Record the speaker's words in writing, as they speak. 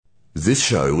This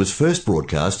show was first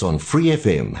broadcast on Free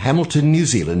FM, Hamilton, New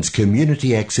Zealand's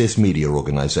community access media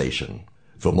organisation.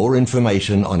 For more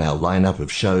information on our lineup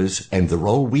of shows and the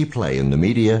role we play in the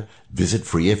media, visit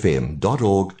freefm.org.nz.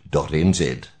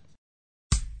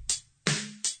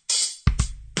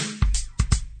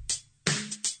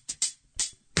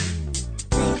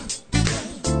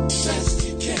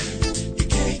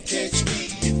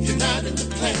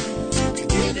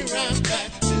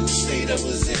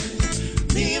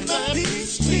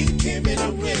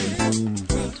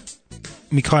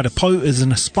 Mikaira Pou is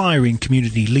an aspiring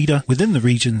community leader within the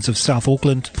regions of South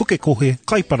Auckland, Pukekohe,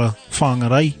 Kaipara,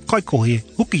 Whangarei, Kaikohe,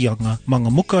 Hukianga,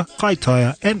 Mangamuka,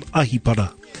 Kaitaia and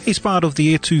Ahipara. He's part of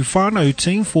the E2 whānau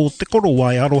team for Te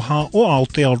Korowai Aroha o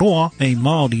Aotearoa, a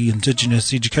Māori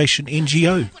Indigenous education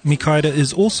NGO. Mikaira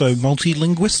is also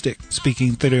multilinguistic,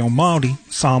 speaking te reo Māori,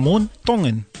 Samoan,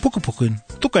 Tongan, Pukapukan,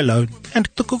 Tukalau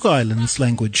and Cook Islands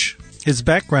language. His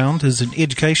background is in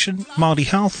education, Māori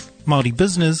health, Māori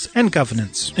business and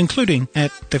governance, including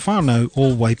at Te Whānau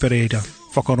o Waipereira.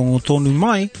 Whakarongo tonu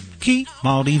mai ki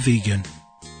Māori Vegan.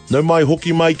 Nau mai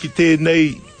hoki mai ki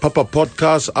tēnei Papa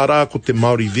Podcast ara ko te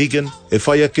Māori Vegan. E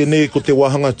whai ake nei ko te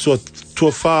wahanga tua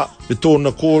whā me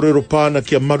tōna kōrero pāna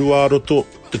kia maru āroto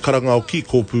te karanga o ki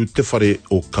kōpū te whare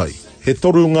o kai. He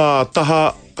toru ngā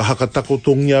taha ka hakatako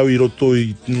tōngi au I roto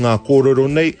I ngā kōrero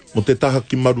nei mo te taha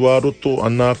ki maru āroto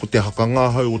ana ko te haka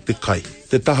ngāhau o te kai.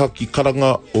 Te taha ki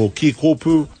karanga o ki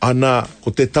kōpū ana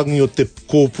ko te tangi o te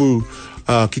kōpū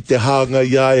ki te hanga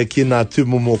ia e ki nā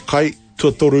tūmomo kai.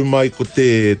 Tua toru mai ko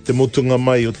te motunga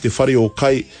mai o te whare o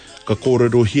kai, ka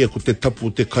kōrero hia ko te tapu o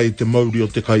te kai, te mauri o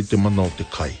te kai, te mana o te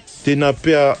kai. Tēnā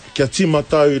pēr kia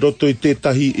tīmata I roto I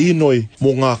tētahi inoi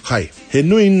mō ngā kai. He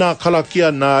nui nā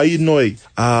kalakia nā inoi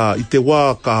I te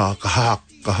wā ka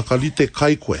hakarite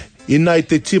kai koe. Ina I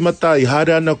te tīmata I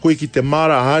haere ana koe ki te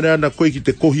mara, haere ana koe ki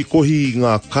te kohi I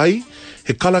ngā kai.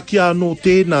 He kalakia anō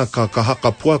tēnā ka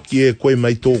haka puaki e koe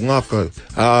mai tō ngākau.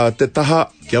 Te taha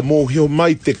kia mōhio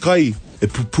mai te kai, e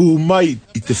pupu mai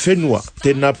I te whenua.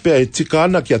 Tēnā pēr e tika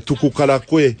ana kia tuku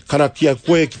karakia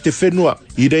koe ki te whenua.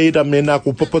 I reira me nā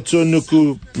ko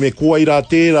papatuanuku me kuaira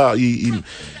tērā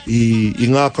I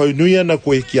ngā kau nui ana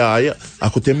koe kia aia.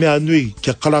 Ako te mea nui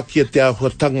kia karakia te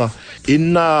ahuatanga. I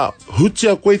nā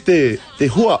hutia koe te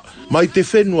hua mai te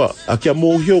whenua. A kia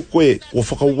mōhio koe ko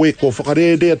whakawe, ko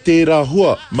whakarerea tērā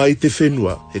hua mai te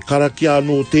whenua. He karakia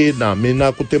anō tēnā. Me nā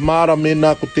ko te mara, me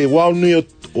nā ko te waunui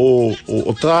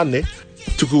o tāne.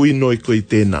 Tuku inoi koe I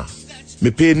tēnā. Me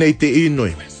pēnei te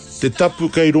inoi. Te tapu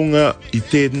kei runga I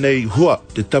tēnei hua.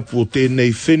 Te tapu o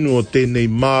tēnei whenua o tēnei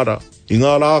mara. I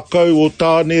ngā rākau o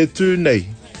tāne e tūnei.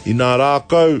 I ngā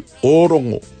rākau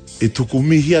ōrongo. E tuku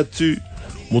mihi atu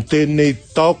mo tēnei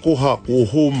taukoha o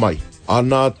hōmai.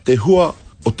 Anā te hua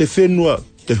o te whenua,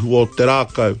 te hua o te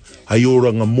rākau. Hei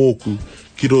oranga mōku.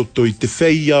 Ki roto I te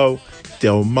wheiau. Te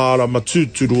ao mara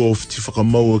matūturu o whiti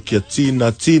whakamaua kia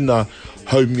tīna.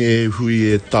 Haumi e hui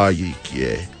e tāi ki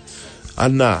e.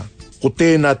 Ana, ko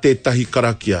tēnā tētahi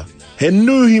karakia. He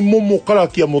nuhi momo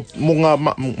karakia mo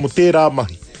tērā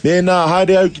mahi. Mēnā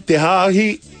haere au ki te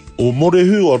hāhi, o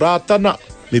morehu, o rātana,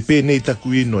 me pēnei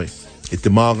taku inoi. E te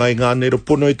māngai ngā nero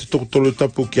pono e te tokotoro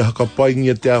tapu ki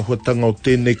hakapaingia te ahuatanga o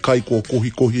tēnei kai kua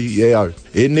kohi e au.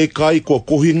 E nei kai kua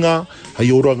kohi ngā,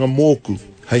 hei oranga mōku.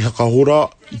 Hei hakahora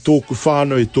I tōku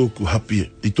whānau I tōku hapi,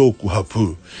 I tōku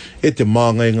hapu. E te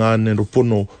māngai ngā nero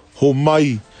pono, ho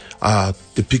mai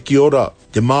te piki ora,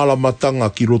 te mālamatanga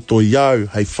ki roto I au,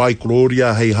 hei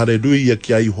whaikororia, hei hareruia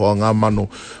ki aihoa ngā mano,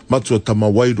 matua tama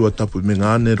wairua tapu me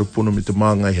ngā nero pono me te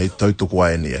māngai hei tautoko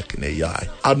aene ake nei iai.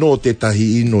 Anō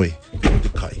tētahi inoi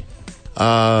te kai.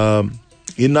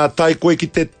 I nā tai koe ki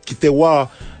te wā,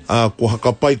 ko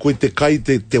hakapai koe te kai,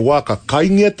 te wā ka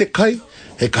kaingia te kai,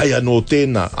 he kai anō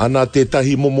tēnā. Ana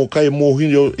tētahi momo kai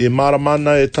mōhiro e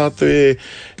maramana e tātou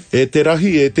e te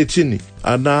rahi e te tini.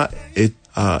 Ana e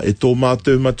tō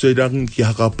mātou matui rangi ki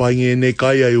hakapaingi e nei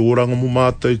kai ai oranga mo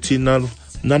mātou tina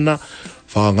nana.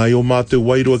 Whāngai o mātou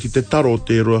wairua ki te taro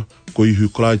te roa. Ko ihu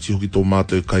kraiti hoki tō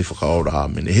mātou kai whakaora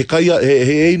āmene. He kai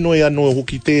he einoi anō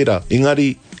hoki tērā.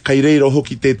 Engari kai reira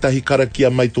hoki tētahi karakia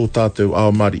mai tō tātou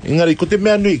Aomari. Engari, ko te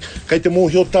mea nui, kai te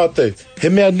mōhio tātou, he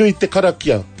mea nui te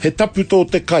karakia, he tapu tō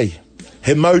te kai,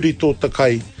 he mauri tō te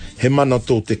kai, he mana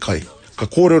tō te kai. Ka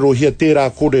kōrero hia tērā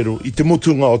kōrero I te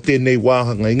mutunga o tēnei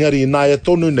wāhanga. Engari, nāia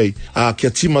tonu nei,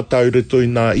 kia timata ureto I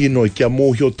nā inoi, kia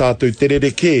mōhio tātou te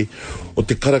rereke o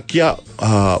te karakia,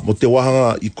 mo te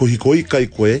wāhanga I kohikoi kai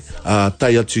koe,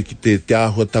 tai atu ki te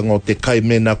āhuatanga o te kai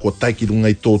mena ko taikirunga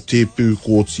I tō tēpū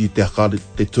ko ti te haka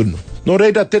te tunu. No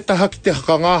reira, te taha ki te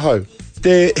haka ngāhau.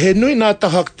 he nui nā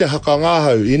taha te haka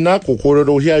ngāhau, ina ko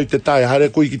kōrero hia i te tai, hare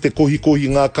koe ki te kohi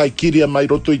ngā kai kiria mai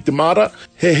roto i te mara,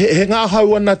 he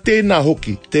ngāhau ana tēnā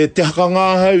hoki, te haka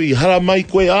ngāhau i hara mai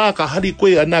koe, ka hari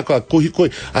koe, ana ka kohi koe,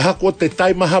 a hako te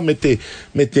taimaha me te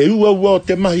ua o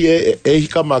te mahi e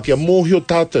hikama kia mōhio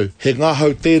tātou, he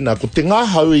ngāhau tēnā, ko te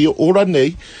ngāhau i ora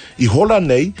nei, i hola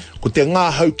nei, ko te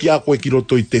ngāhau ki a koe ki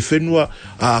roto i te whenua,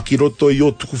 ki roto i o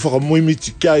tuku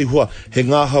whakamoimiti kia i hua, he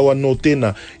ngāhau anō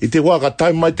tēnā. I te waka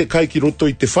tai mai te kai ki roto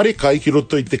i te whare kai, ki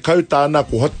roto i te kautāna,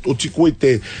 ko o tiko i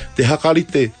te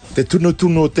hakarite, te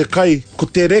tunutunu o te kai, ko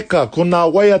te reka, ko nā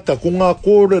waiata, ko ngā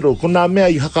kōrero, ko nā mea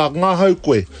i haka ngāhau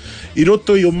koe. I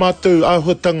roto i o mātou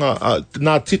āhuatanga,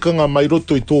 nā tikanga mai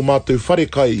roto i tō mātou whare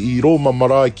kai i Roma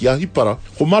marae ki Ahipara,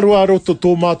 ko maru a roto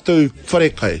tō mātou whare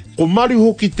kai. Ko maru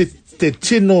hoki te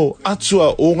tino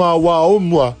atua o ngā wā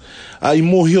omua, i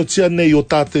mōhio tia nei o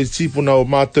tātou tīpuna o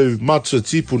mātou mātua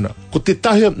tīpuna. Ko te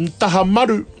taha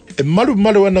maru, e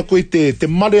maru ana koe te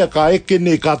marea ka eke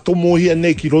nei, ka tomohia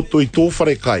nei ki roto i tō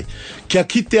whare kai. Kia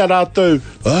kite a rātou,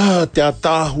 te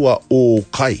atāhua o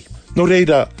kai. No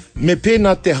reira, me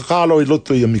pēnā te hakalo i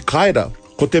roto i a mikaira,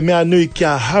 ko te mea nui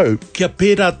kia hau, kia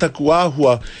pērā taku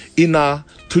āhua i nā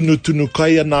tunu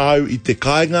kai ana au i te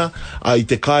kāinga, i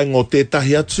te kāinga o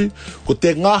tētahi atu, ko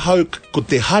te ngāhau, ko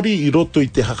te hari i roto i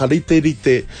te hakarite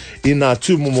i nā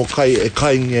tūmomo kai e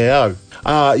kainge au.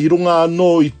 I runga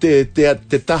anō i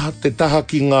te taha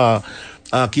ki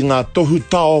ngā tohu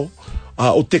tau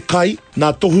o te kai,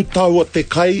 nā tohu tau o te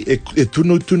kai e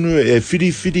tunu, e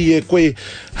whiri e koe,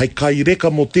 hei kai reka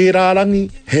mo tērā rangi,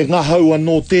 he ngahau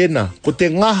anō tēnā. Ko te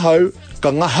ngahau,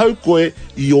 ka ngahau koe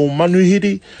i o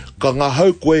manuhiri, ka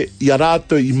ngahau koe i a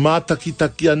rātou i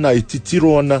mātakitaki ana, i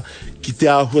titiro ana ki te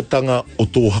āhuatanga o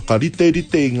tō hakarite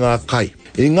i ngā kai.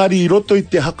 Engari i roto i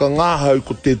te haka ngāhau,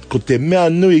 ko te mea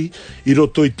nui i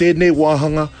roto i tēnei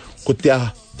wāhanga, ko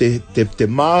te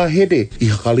māhere i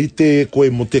hakarite e koe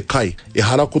mo te kai. E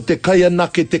hara ko te kai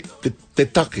anake te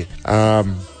take.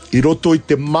 I roto i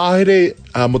te māhere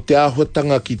mo te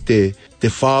āhuatanga ki te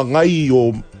whāngai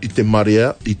i te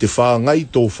marea, i te whāngai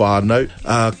tō whānau.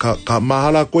 Ka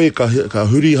mahara koe, ka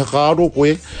huri hakaaro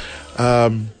koe,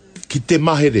 ki te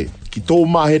mahere, ki tō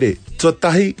mahere.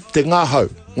 Tuatahi te ngāhau,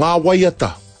 ngā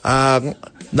waiata,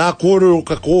 nā kōrero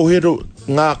ka kōhero,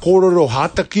 ngā kōrero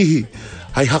hātakihi,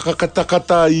 hei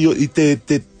hakakatakata i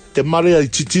te marea i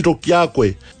titiro ki a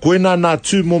koe. Koena nā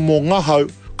tūmomo ngahau,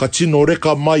 ka tino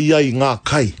reka mai ai ngā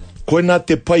kai. Koena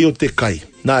te pai o te kai.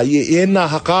 Nā i ena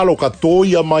hakaro ka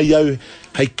tōia mai au,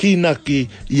 hei kinaki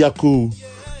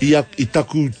i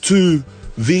taku tū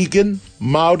vegan,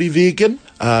 Māori vegan,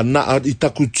 i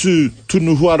taku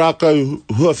tunu hua rākau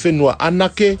hua whenua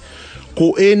anake,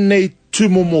 ko enei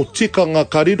tūmomo tikanga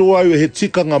ka riro au he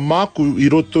tikanga māku i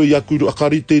roto i aku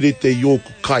akarite i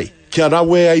oku kai. Kia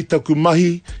rawe ai taku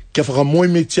mahi, kia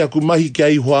whakamoimeti aku mahi kia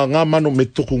ihoa ngā mano me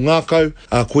toku ngākau,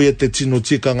 koe te tino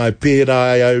tikanga e pērā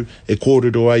ai au, e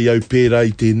kōrero ai au pērā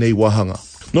i tēnei wahanga.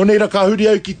 No neira ka huri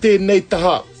au ki tēnei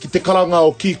taha, ki te karanga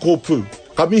o ki kōpū.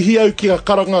 Ka mihi au ki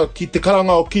te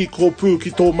karanga o ki kōpū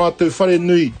ki tō mātou whare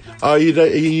nui,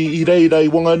 i reira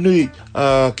i wanga nui,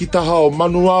 ki taha o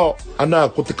manuao, ana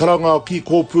ko te karanga o ki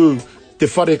kōpū, te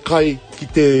whare kai ki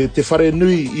te whare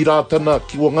nui i rātana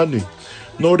ki wanga nui.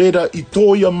 No reira, i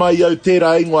tōia mai au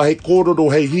tērā ingoa, hei kōrero,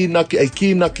 hei hinaki, hei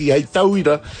kinaki, hei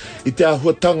tauira, i te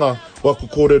ahuatanga o aku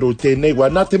kōrero tēnei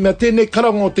wā. Nā te mea tēnei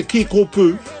karanga o te ki kōpū,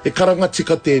 e karanga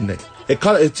tika tēnei. E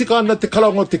tika ana te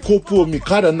karanga o te kōpū o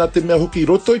mikaira, nā te mea hoki i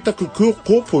roto i taku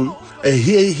kōpū, e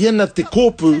hiena te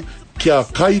kōpū kia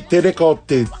kai te reka o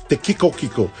te kiko.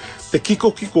 Te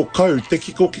kiko kau, te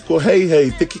kiko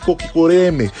hei, te kiko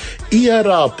reme. Ia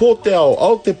rā, pō te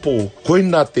ao te pō,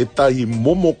 koina te tahi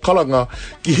momo karanga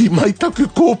ki mai taku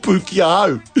kōpū ki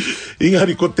au.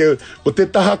 Ingari, ko te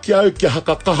taha ki au, kia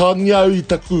hakakahangi au i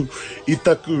taku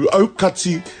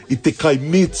aukati i te kai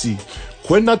meti.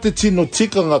 Koina te tino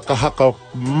tikanga ka haka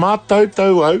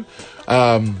mātautau au,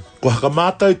 ko haka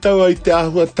mātautau au i te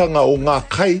ahuatanga o ngā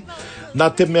kai, nā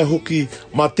te mea hoki,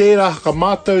 mā tērā haka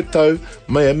mātautau,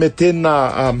 me tēnā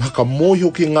haka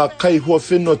mōhio ki ngā kai hua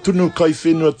whenua, tunu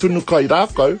kai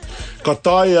rākau, ka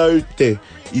tae au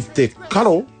i te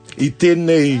karo, i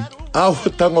tēnei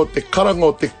āhuatanga o te karanga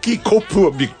o te ki kōpū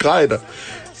a mikaira.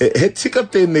 He tika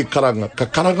tēnei karanga, ka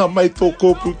karanga mai tō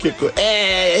kōpū kia ko,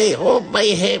 ho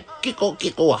mai he kiko,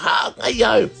 hāngai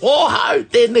au, ho hau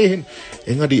tēnei.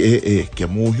 Engari, kia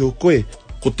mōhio koe,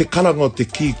 ko te karanga o te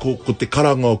kiko, ko te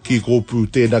karanga o ki kōpū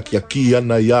tēnā kia ki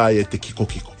ana i ai e te kiko.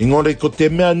 Ingore, ko te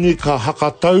mea nui ka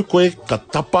hakatau koe, ka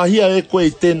tapahia e koe i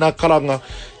tēnā karanga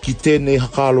ki tēnei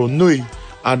hakaro nui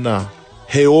ana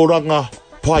he oranga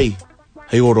pai,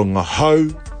 hei oro ngā hau,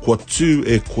 kua tū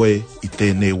e koe i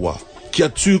tēnei wā. Kia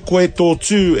tū koe tō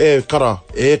tū e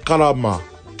kara mā.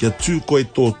 Kia tū koe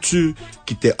tō tū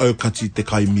ki te aukati te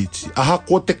kaimiti. Aha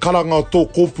ko te karanga o tō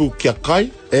kōpū kia kai,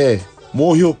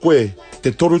 mōhio koe,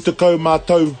 te toru te kau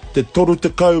mātau, te toru te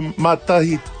kau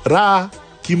mātahi rā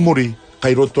ki muri,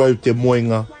 kai roto au te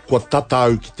moenga, kua tata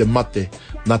au ki te mate,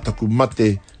 nā taku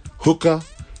mate huka,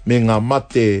 me ngā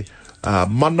mate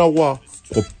manawa,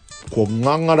 ko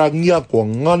ngangarangia, ko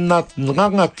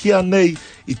nganga kia nei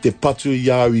i te patu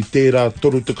i au i tērā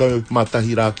toru te kau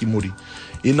mātahi rā ki muri.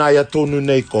 Ina ia tonu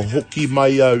nei ko hoki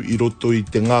mai au i roto i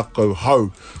te ngākau hau,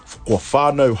 ko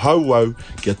whānau hau au,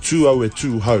 kia tū au e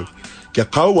tū hau. Kia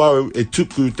kau au e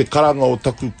tuku te karanga o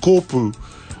taku kōpū,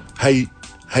 hei,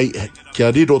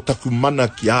 kia riro taku mana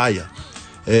ki aia.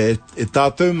 E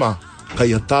tātou mā,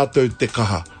 kai a tātou te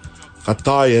kaha, ka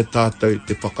tae e tātou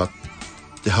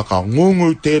te haka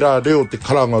ngungu tērā reo te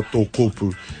karanga tō kōpū,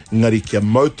 engari kia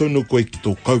mautonu koe ki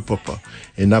tō kaupapa.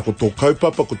 E nā ko tō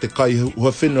kaupapa ko te kai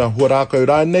hua whenua hua rākau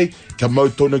rānei, kia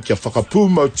mautonu kia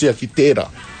whakapūmautia ki tērā.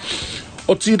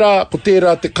 O tira ko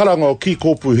tērā te karanga o ki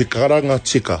kōpū he karanga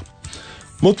tika.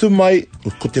 Motu mai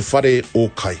ko te whare o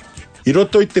kai. I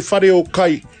roto i te whare o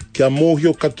kai, kia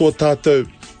mōhio katoa tātou,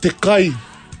 te kai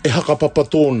e hakapapa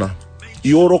tōna,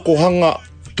 i oroko hanga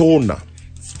tōna,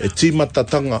 e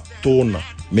tīmatatanga tōna.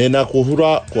 Mēnā ko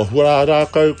hura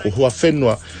rākau, ko hua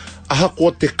whenua, aha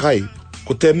ko te kai,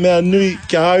 ko te mea nui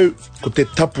kia au, ko te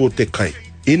tapu o te kai.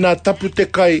 I nā tapu te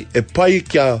kai e pai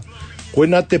kia, koe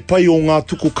nā te pai o ngā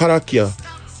tuku karakia,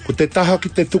 ko te taha ki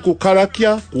te tuku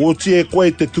karakia, ko oti e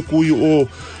koe te tuku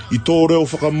i tō reo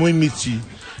whakamuimiti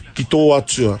ki tō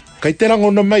atua. Kai te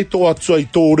rangona mai tō atua i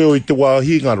tō reo i te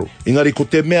wāhingaro. Engari ko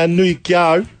te mea nui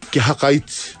kia au, kia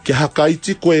hakaiti. Kia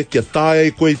hakaiti koe, kia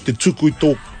tāia koe te tuku i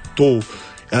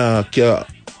kia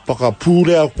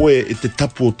whakapūrea koe e te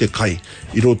tapu o te kai.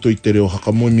 I roto i te reo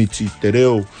hakamuimiti, te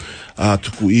reo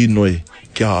tuku inoe,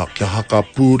 kia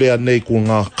hakapūrea nei ko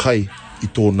ngā kai i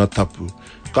tōna tapu.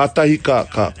 Kātahi ka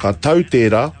tau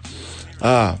tērā,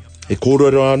 e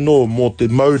kōrero anō mō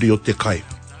te Māori o te kai.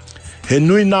 He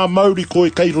nui nā Māori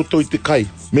koe kai roto i te kai.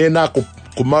 Mēnā ko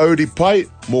Māori pai,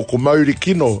 mō ko Māori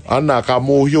kino, ana ka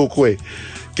mōhio koe.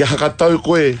 Kia hakatau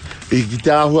koe, ki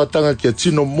te āhuatanga kia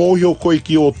tino mōhio koe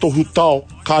ki o tohu tau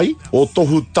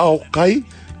kai,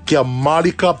 kia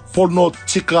marika pono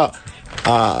tika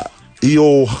i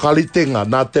o hakaritenga,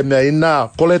 nā te mea ina,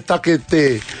 kole take i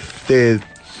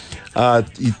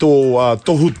tō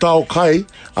tohu tau kai,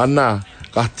 ana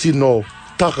ka tino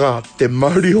taka te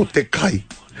Māori o te kai.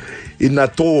 Ina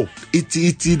tō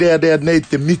iti rea nei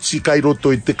te michi kai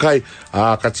roto i te kai,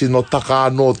 ka tino taka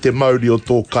anō te Māori o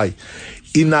tō kai.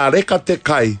 Ina reka te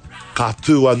kai, ka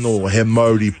tū anō he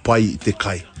Māori pai i te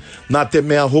kai. Nā te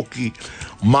mea hoki,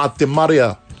 mā te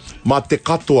marea, mā te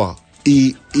katoa,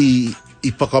 i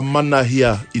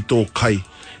whakamanahia i tō kai.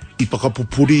 I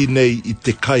whakapupuri nei i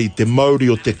te kai, te Māori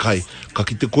o te kai. Ka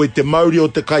ki te koe te Māori o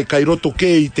te kai, kai roto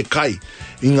ke i te kai.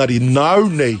 Ingari nau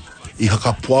nei i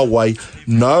hakapuawai,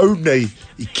 nau nei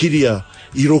i kiria,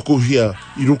 i rukuhia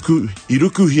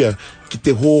ki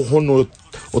te hōhono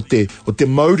o te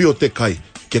Māori o te kai,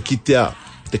 kia kitea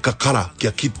te kakara,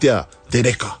 kia kitea te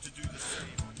reka.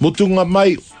 Motunga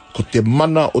mai, ko te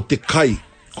mana o te kai.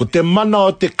 Ko te mana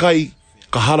o te kai,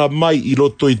 ka hara mai i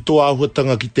roto i tō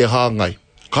āhuatanga ki te hāngai.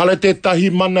 Kare te tahi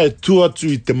mana e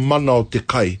tuatu i te mana o te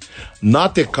kai.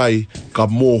 Nā te kai, ka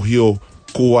mōhio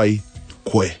koai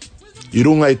koe. I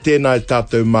runga i tēnā e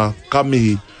tātou mā, ka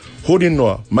mihi,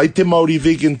 horinoa, mai te Māori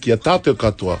vegan ki a tātou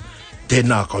katoa,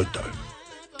 tēnā koutou.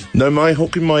 No mai,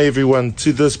 hoki mai everyone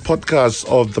to this podcast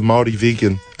of the Māori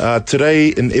Vegan. Today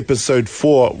in episode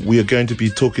 4, we are going to be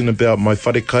talking about my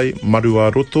wharekai,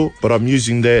 marua roto, but I'm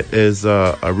using that as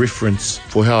a reference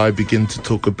for how I begin to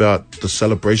talk about the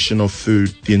celebration of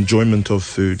food, the enjoyment of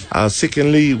food.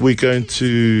 Secondly, we're going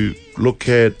to look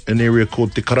at an area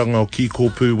called te karanga o ki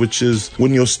kōpū, which is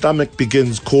when your stomach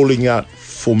begins calling out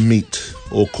for meat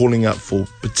or calling out for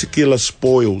particular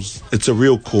spoils. It's a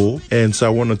real call, and so I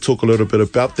want to talk a little bit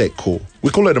about that call. We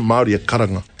call it a Māori a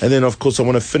karanga. And then, of course, I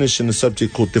want to finish in a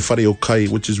subject called te whare o kai,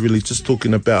 which is really just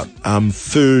talking about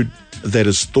food that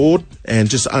is stored and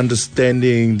just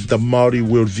understanding the Māori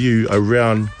worldview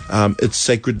around its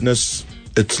sacredness,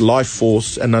 its life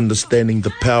force, and understanding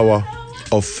the power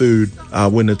of food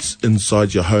when it's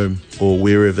inside your home or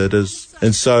wherever it is.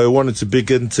 And so I wanted to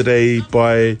begin today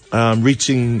by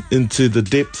reaching into the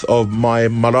depth of my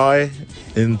marae,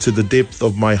 into the depth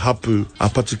of my hapu, a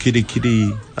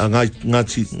patukirikiri, a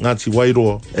Ngāti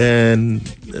Wairoa, and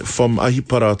from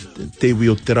Ahipara, Te Iwi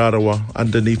o Te Rarawa,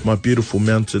 underneath my beautiful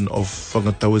mountain of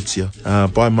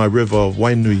Whangatawitia, by my river of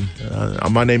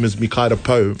Wainui. My name is Mikaira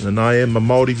Pou, and I am a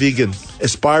Māori vegan,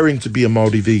 aspiring to be a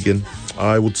Māori vegan.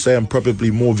 I would say I'm probably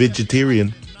more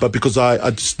vegetarian, but because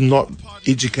I'm just not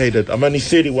educated. I'm only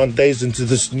 31 days into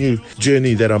this new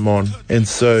journey that I'm on, and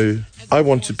so I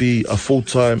want to be a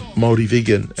full-time Māori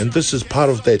vegan, and this is part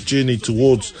of that journey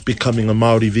towards becoming a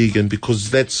Māori vegan,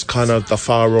 because that's kind of the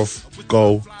far-off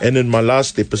goal. And in my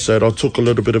last episode, I'll talk a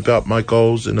little bit about my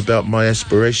goals and about my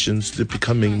aspirations to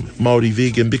becoming Māori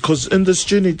vegan, because in this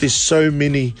journey, there's so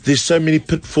many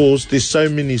pitfalls, there's so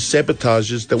many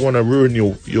sabotages that want to ruin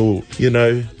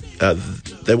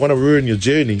they want to ruin your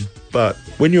journey. But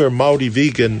when you're a Māori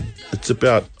vegan, it's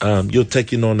about you're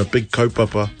taking on a big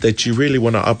kaupapa that you really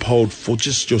want to uphold for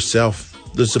just yourself.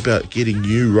 This is about getting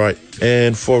you right.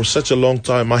 And for such a long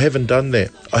time, I haven't done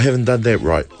that. I haven't done that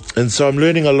right. And so I'm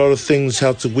learning a lot of things,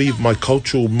 how to weave my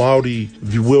cultural Māori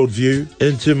worldview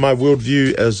into my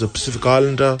worldview as a Pacific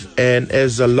Islander and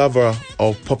as a lover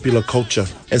of popular culture.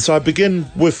 And so I begin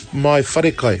with my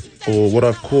wharekai, or what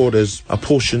I've called as a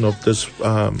portion of this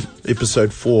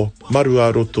episode 4, Maru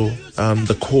a Roto,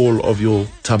 the call of your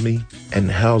tummy and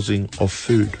housing of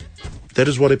food. That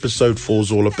is what episode 4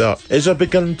 is all about. As I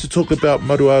begin to talk about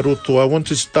Maru a Roto, I want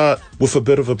to start with a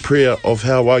bit of a prayer of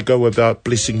how I go about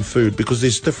blessing food, because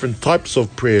there's different types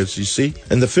of prayers, you see.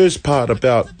 And the first part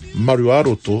about Maru a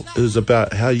Roto is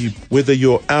about how whether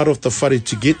you're out of the whare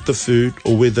to get the food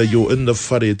or whether you're in the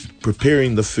whare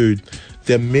preparing the food,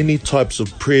 there are many types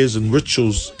of prayers and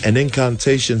rituals and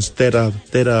incantations that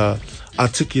are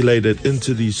articulated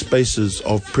into these spaces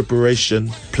of preparation,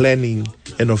 planning,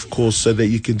 and of course so that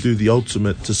you can do the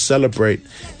ultimate to celebrate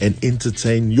and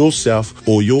entertain yourself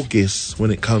or your guests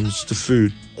when it comes to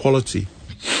food quality.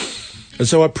 And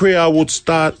so I pray I would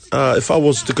start, if I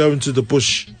was to go into the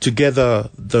bush to gather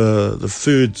the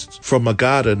foods from a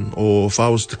garden, or if I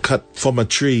was to cut from a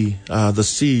tree the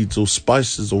seeds or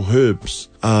spices or herbs.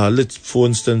 Let's, for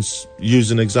instance,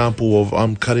 use an example of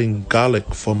I'm cutting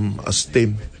garlic from a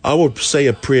stem. I would say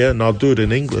a prayer, and I'll do it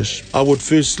in English. I would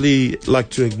firstly like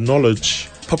to acknowledge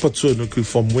Papa Tuanuku,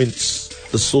 from whence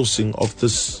the sourcing of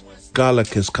this garlic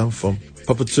has come from.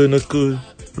 Papa Tuanuku,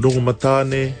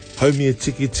 Rongomatane, Haumia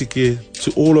Tiki Tiki,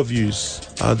 to all of yous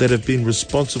that have been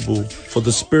responsible for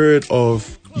the spirit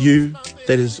of you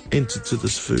that has entered to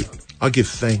this food. I give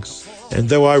thanks. And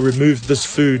though I remove this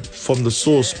food from the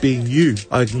source being you,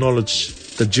 I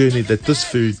acknowledge the journey that this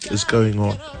food is going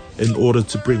on in order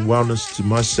to bring wellness to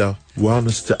myself,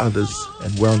 wellness to others,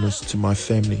 and wellness to my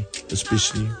family,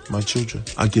 especially my children.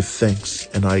 I give thanks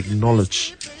and I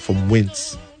acknowledge from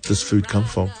whence this food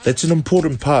comes from. That's an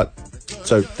important part.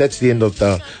 So that's the end of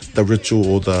the ritual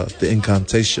or the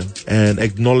incantation, and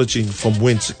acknowledging from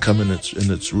whence it comes in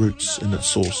its roots, in its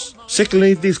source.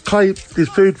 Secondly, there's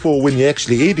food for when you're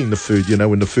actually eating the food,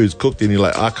 when the food's cooked and you're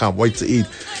like, I can't wait to eat.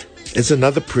 It's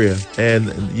another prayer,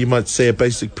 and you might say a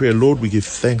basic prayer. Lord, we give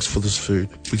thanks for this food.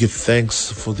 We give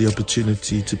thanks for the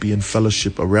opportunity to be in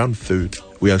fellowship around food.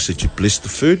 We ask that you bless the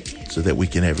food so that we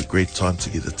can have a great time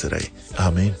together today.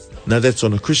 Amen. Now that's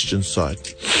on a Christian side,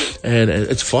 and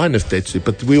it's fine if that's it,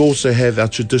 but we also have our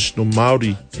traditional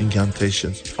Māori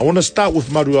incantations. I want to start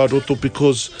with Maru a Roto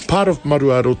because part of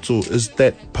Maru a Roto is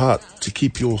that part to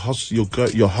keep your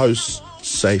hosts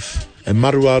safe. And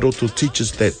Maru a Roto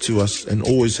teaches that to us and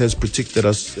always has protected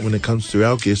us when it comes to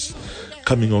our guests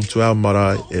coming onto our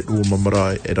marae at Roma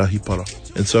Marae at Ahipara.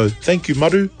 And so, thank you,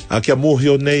 Maru. Kia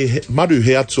mōhio nei, Maru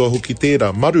he atua hoki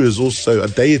tērā. Maru is also a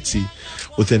deity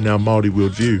within our Māori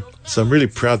worldview. So I'm really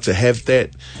proud to have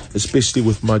that, especially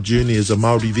with my journey as a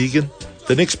Māori vegan.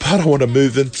 The next part I want to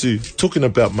move into, talking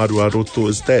about Maru a Roto,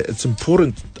 is that it's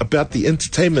important about the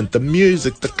entertainment, the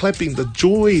music, the clapping, the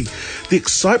joy, the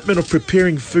excitement of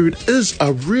preparing food is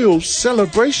a real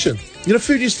celebration.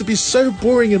 Food used to be so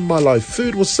boring in my life.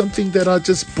 Food was something that I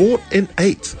just bought and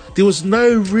ate. There was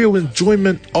no real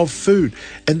enjoyment of food.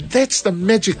 And that's the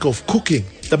magic of cooking.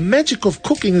 The magic of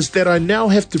cooking is that I now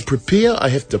have to prepare, I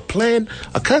have to plan.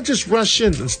 I can't just rush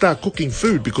in and start cooking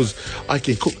food because I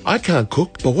can cook. I can't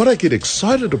cook. But what I get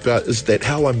excited about is that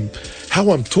how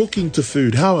I'm talking to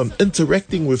food, how I'm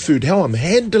interacting with food, how I'm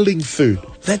handling food.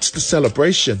 That's the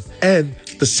celebration. And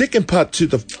the second part to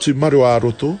Marua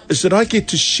Aroto is that I get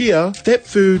to share that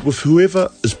food with whoever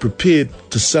is prepared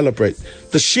to celebrate.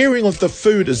 The sharing of the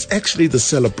food is actually the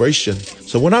celebration.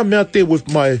 So when I'm out there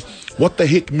with my what the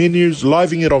heck menus,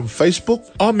 living it on Facebook,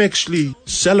 I'm actually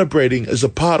celebrating as a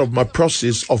part of my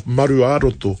process of Marua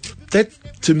Aroto. That,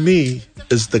 to me,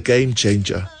 is the game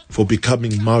changer for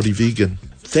becoming Māori vegan.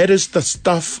 That is the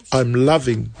stuff I'm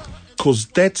loving, because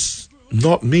that's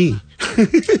not me.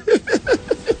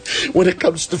 When it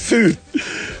comes to food.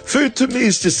 Food to me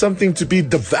is just something to be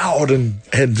devoured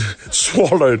and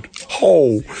swallowed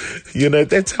whole. You know,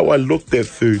 that's how I looked at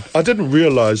food. I didn't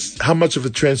realize how much of a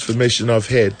transformation I've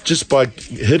had just by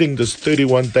hitting this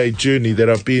 31-day journey that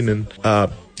I've been in,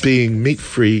 being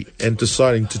meat-free and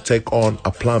deciding to take on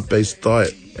a plant-based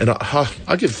diet. And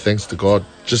I give thanks to God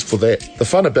just for that. The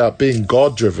fun about being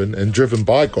God-driven and driven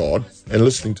by God and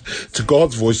listening to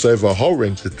God's voice over a whole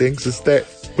range of things is that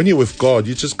when you're with God,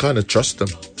 you just kind of trust Him.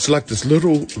 It's like this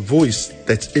little voice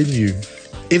that's in you.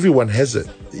 Everyone has it.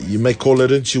 You may call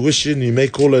it intuition, you may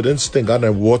call it instinct. I don't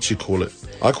know what you call it.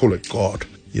 I call it God.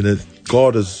 You know,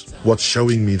 God is what's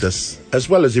showing me this, as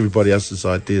well as everybody else's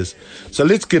ideas. So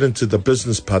let's get into the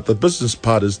business part. The business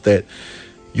part is that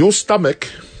your stomach,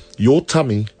 your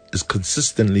tummy, is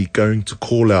consistently going to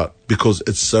call out because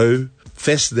it's so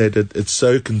fascinated, it's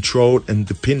so controlled and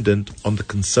dependent on the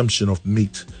consumption of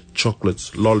meat,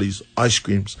 chocolates, lollies, ice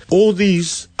creams. All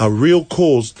these are real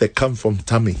calls that come from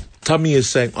tummy. Tummy is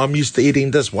saying, I'm used to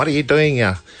eating this. What are you doing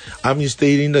here? I'm used to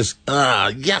eating this.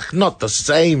 Yuck, not the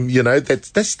same. You know,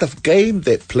 that's the game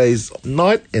that plays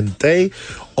night and day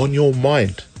on your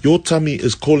mind. Your tummy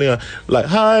is calling out like,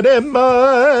 haere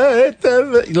mai,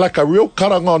 like a real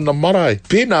karanga on the marae.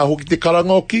 Pēnā hoki te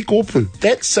karanga o ki kōpū.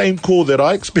 That same call that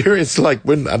I experience, like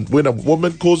when a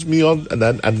woman calls me on, and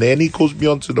a nanny calls me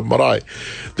on to the marae.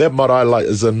 That marae like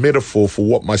is a metaphor for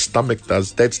what my stomach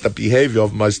does. That's the behavior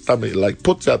of my stomach. Like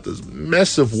puts out this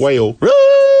massive wail.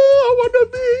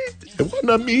 I want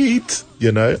a meat,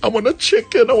 you know, I want a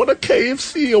chicken, I want a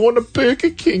KFC, I want a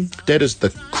Burger King. That is the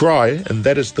cry and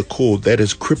that is the call that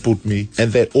has crippled me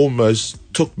and that almost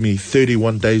took me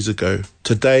 31 days ago.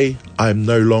 Today, I am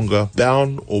no longer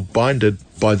bound or binded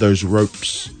by those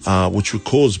ropes, which were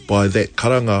caused by that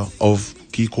karanga of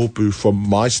ki kōpū from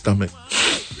my stomach.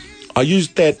 I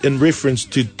used that in reference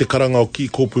to te karanga o ki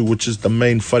kōpū, which is the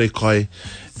main wharekai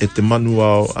e te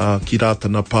manuao ki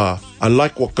rātana pā. I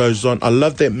like what goes on. I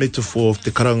love that metaphor of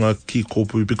te karanga ki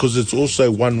kōpū because it's also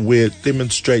one where it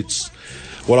demonstrates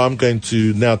what I'm going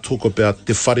to now talk about,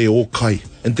 te whare o kai.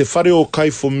 And te whare o kai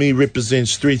for me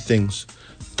represents three things: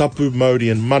 tapu,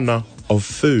 Māori and mana of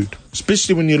food.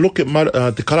 Especially when you look at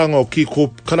te karanga o ki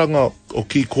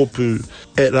kōpū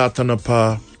at rātana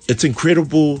pā, it's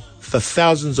incredible the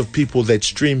thousands of people that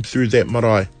stream through that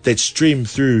marae, that stream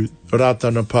through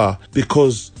rātana pā.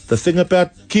 Because the thing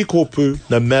about ki kōpū,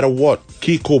 no matter what,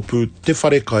 ki kōpū, te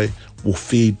wharekai, will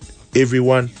feed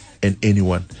everyone and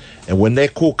anyone. And when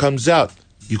that call comes out,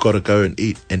 you got to go and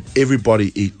eat, and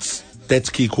everybody eats. That's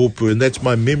ki kōpū, and that's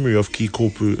my memory of ki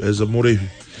kōpū as a morehu,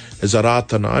 as a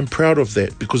rātana. I'm proud of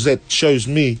that because that shows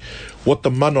me what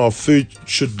the mana of food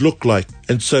should look like.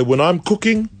 And so when I'm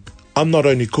cooking, I'm not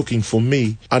only cooking for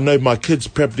me. I know my kids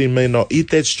probably may not eat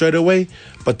that straight away,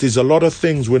 but there's a lot of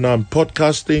things when I'm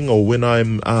podcasting or when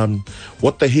I'm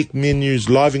what the heck menus,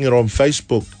 living it on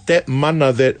Facebook. That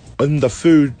mana that in the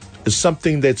food is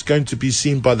something that's going to be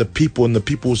seen by the people, and the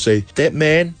people will say, that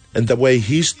man and the way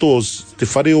he stores te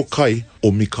whare o kai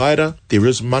or mikaira, there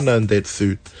is mana in that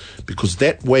food. Because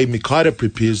that way mikaira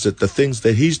prepares it, the things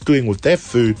that he's doing with that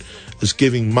food is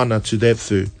giving mana to that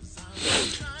food.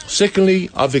 Secondly,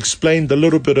 I've explained a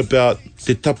little bit about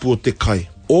te tapu o te kai.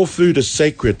 All food is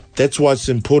sacred. That's why it's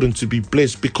important to be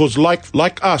blessed, because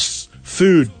like us,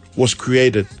 food was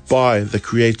created by the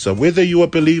Creator. Whether you're a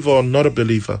believer or not a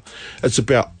believer, it's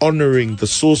about honoring the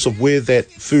source of where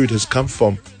that food has come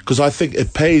from. Because I think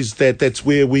it pays that's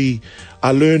where we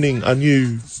are learning a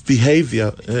new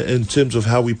behavior in terms of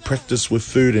how we practice with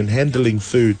food and handling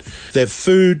food. That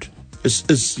food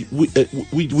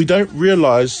we don't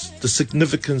realize the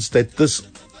significance that this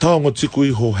taonga tuku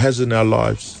iho has in our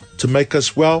lives to make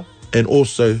us well and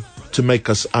also to make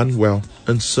us unwell.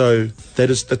 And so that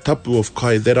is the tapu of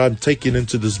kai that I'm taking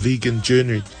into this vegan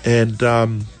journey. And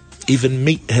even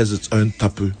meat has its own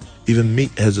tapu. Even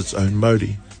meat has its own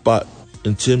Māori. But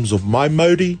in terms of my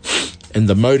Māori and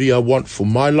the Māori I want for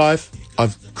my life,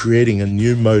 I'm creating a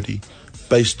new Māori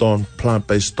based on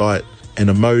plant-based diet. And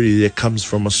a Māori that comes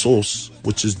from a source,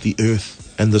 which is the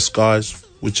earth, and the skies,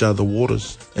 which are the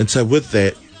waters. And so with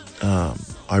that,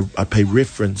 I pay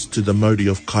reference to the Māori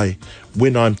of kai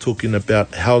when I'm talking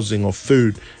about housing of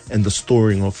food and the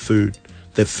storing of food.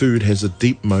 That food has a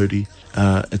deep Māori.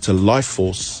 It's a life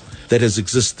force that has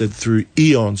existed through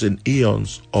eons and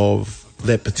eons of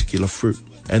that particular fruit.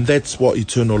 And that's what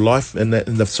eternal life,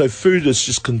 so food is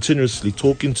just continuously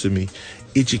talking to me,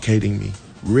 educating me,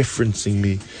 referencing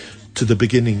me to the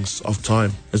beginnings of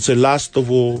time. And so last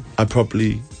of all, I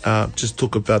probably just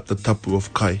talk about the tapu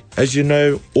of kai. As you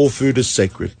know, all food is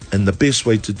sacred, and the best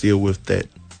way to deal with that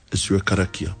is through a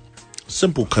karakia.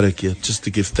 Simple karakia, just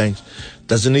to give thanks.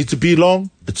 Doesn't need to be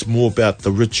long. It's more about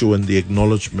the ritual and the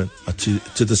acknowledgement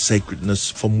to the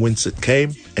sacredness from whence it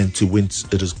came and to whence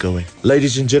it is going.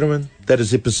 Ladies and gentlemen, that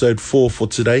is episode 4 for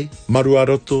today. Maru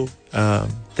aroto,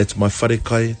 that's my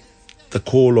wharekai, the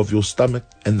call of your stomach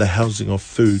and the housing of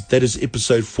food. That is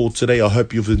episode 4 today. I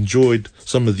hope you've enjoyed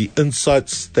some of the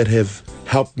insights that have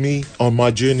helped me on my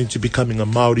journey to becoming a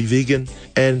Māori vegan.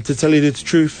 And to tell you the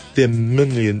truth, there are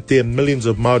millions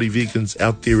of Māori vegans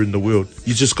out there in the world.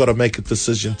 You just got to make a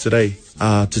decision today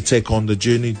to take on the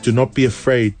journey. Do not be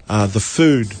afraid. The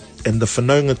food and the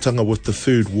whanaungatanga with the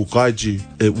food will guide you.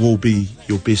 It will be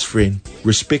your best friend.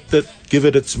 Respect it, give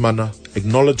it its mana,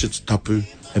 acknowledge its tapu,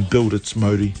 and build its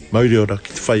Māori. Māori ora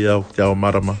ki te whai au, te ao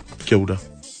marama. Kia ora.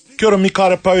 Kia ora,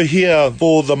 Mikairapau here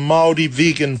for the Māori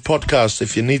Vegan Podcast.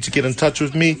 If you need to get in touch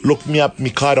with me, look me up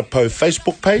Mikairapau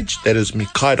Facebook page. That is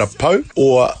Mikairapau.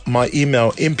 Or my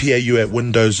email,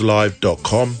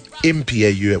 mpau@windowslive.com,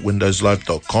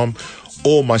 mpau@windowslive.com.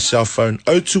 Or my cell phone,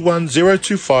 021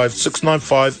 025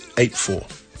 695 84.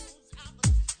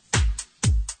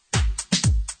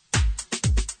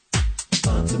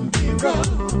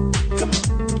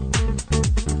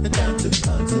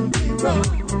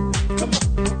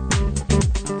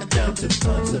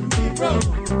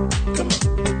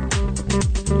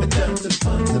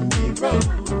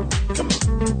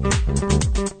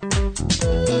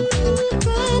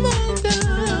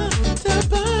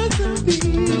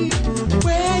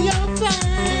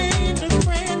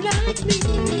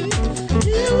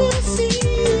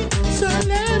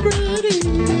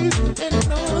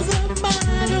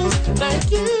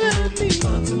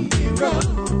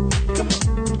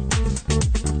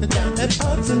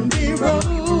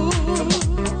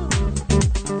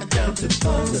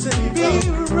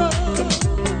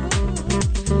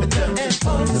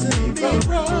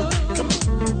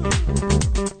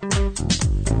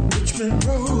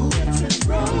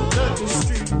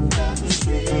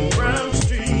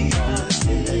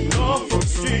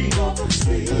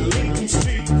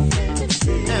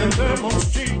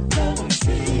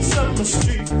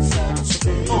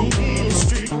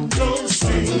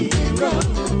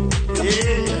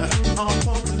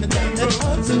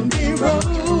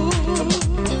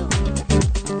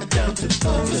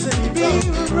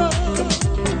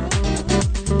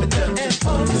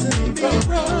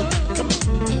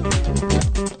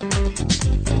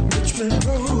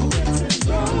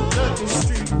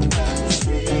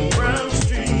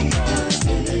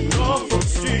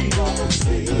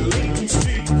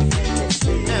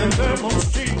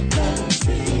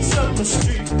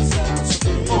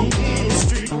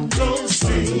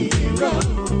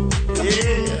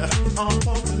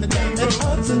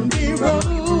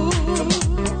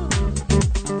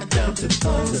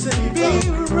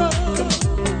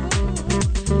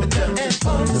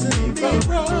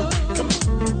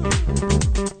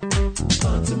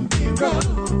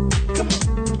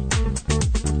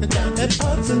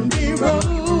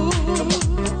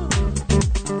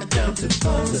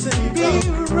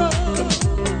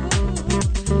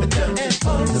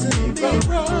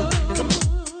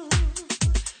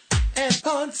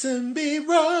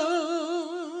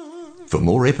 For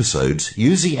more episodes,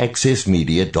 use the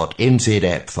accessmedia.nz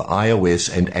app for iOS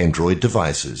and Android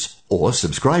devices, or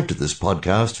subscribe to this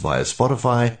podcast via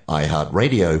Spotify,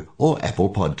 iHeartRadio, or Apple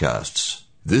Podcasts.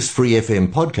 This Free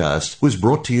FM podcast was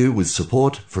brought to you with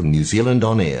support from New Zealand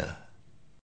On Air.